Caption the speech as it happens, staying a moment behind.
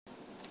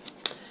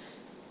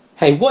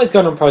Hey, what is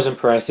going on, pros and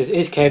PROesses?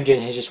 It's KMG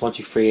and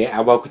HS123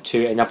 and welcome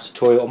to another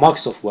tutorial on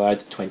Microsoft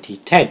Word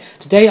 2010.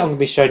 Today I'm going to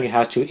be showing you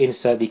how to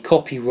insert the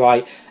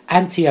copyright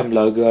and TM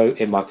logo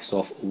in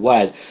Microsoft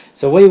Word.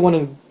 So what you want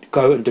to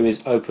go and do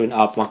is open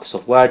up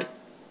Microsoft Word.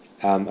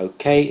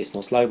 Okay, it's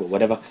not slow, but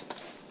whatever.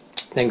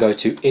 Then go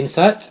to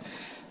Insert,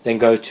 then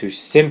go to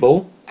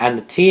Symbol, and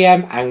the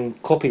TM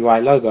and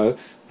copyright logo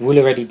will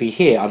already be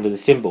here under the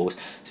symbols.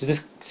 So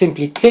just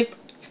simply click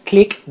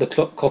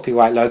the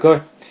copyright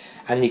logo.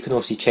 And you can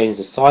obviously change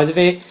the size of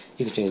it,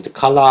 you can change the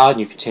colour,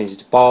 you can change it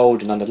to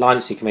bold and underline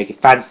it so you can make it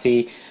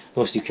fancy. And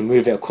obviously you can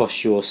move it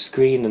across your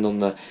screen and on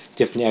the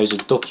different areas of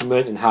the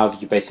document and however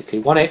you basically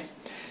want it.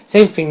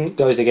 Same thing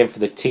goes again for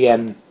the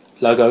TM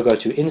logo. Go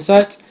to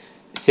Insert,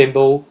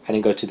 Symbol, and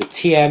then go to the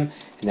TM, and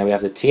then we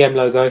have the TM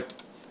logo.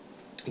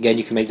 Again,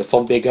 you can make the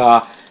font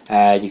bigger,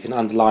 you can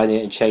underline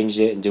it and change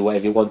it and do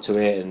whatever you want to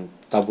it, and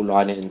double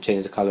line it and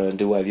change the colour and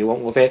do whatever you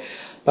want with it.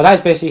 But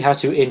that's basically how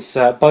to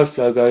insert both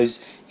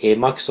logos in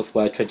Microsoft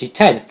Word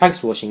 2010. Thanks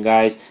for watching,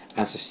 guys, and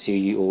I'll see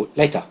you all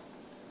later.